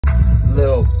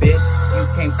Little bitch,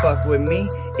 you can't fuck with me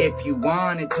if you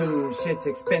wanted to. Shit's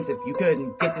expensive, you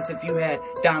couldn't get this if you had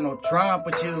Donald Trump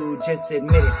with you. Just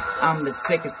admit it, I'm the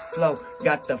sickest flow.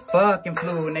 Got the fucking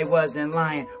flu, and they wasn't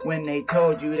lying when they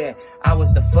told you that I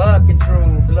was the fucking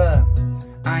truth.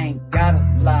 Look, I ain't gotta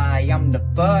lie, I'm the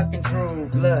fucking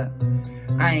truth. Look,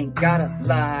 I ain't gotta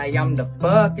lie, I'm the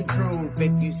fucking truth.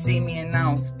 If you see me and I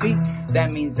don't speak,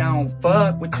 that means I don't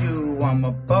fuck with you. I'm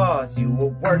a boss, you a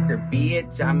worker,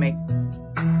 bitch. I make...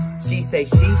 She say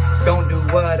she don't do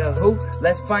what or who.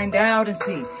 Let's find out and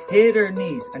see. Hit her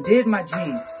knees, undid my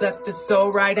jeans, sucked the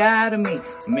soul right out of me.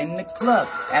 I'm in the club,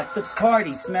 at the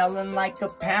party, smelling like a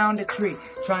pound of tree.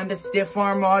 Trying to stiff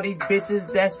arm all these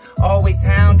bitches that's always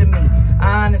hounding me.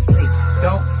 Honestly,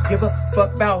 don't give a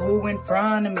fuck about who in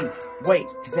front of me. Wait,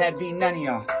 cause that be none of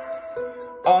y'all.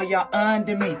 All y'all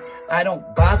under me. I don't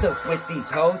bother with these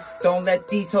hoes. Don't let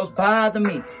these hoes bother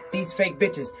me. These fake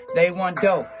bitches, they want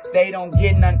dough. They don't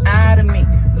get none out of me.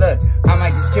 Look, I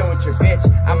might just chill with your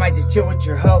bitch. I might just chill with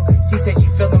your hoe. She say she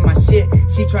feeling my shit.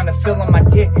 She tryna feel on my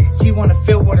dick. She wanna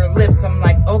feel with her lips. I'm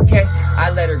like, okay.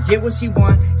 I let her get what she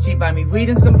want. She buy me weed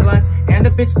and some blunts and a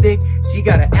bitch thick. She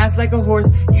got an ass like a horse.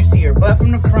 You see her butt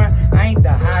from the front. I ain't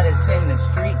the hottest in the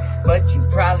street, but you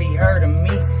probably heard of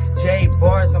me.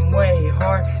 JayBarrrz, I'm way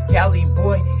hard. Cali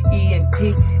boy,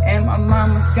 ENT. And my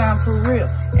mama's gone for real.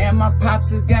 And my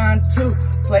pops is gone too.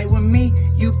 Play with me,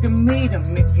 you can meet him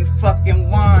if you fucking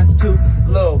want to.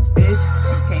 Little bitch,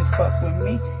 you can't fuck with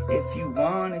me if you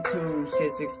wanted to.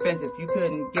 Shit's expensive, you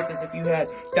couldn't get this if you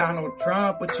had Donald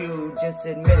Trump with you. Just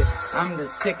admit it, I'm the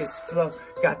sickest flow.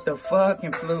 Got the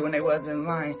fucking flu, and they wasn't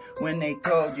lying when they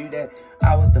told you that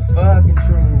I was the fucking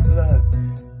truth.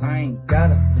 Look, I ain't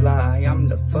gotta lie, I'm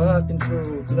the fucking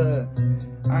truth. Look,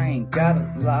 I ain't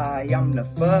gotta lie, I'm the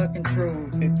fucking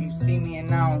truth. If you see me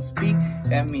and I don't speak,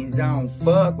 that means I don't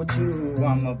fuck with you.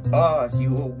 I'm a boss,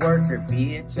 you a worker,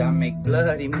 bitch. I make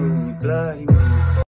bloody moves, bloody moves.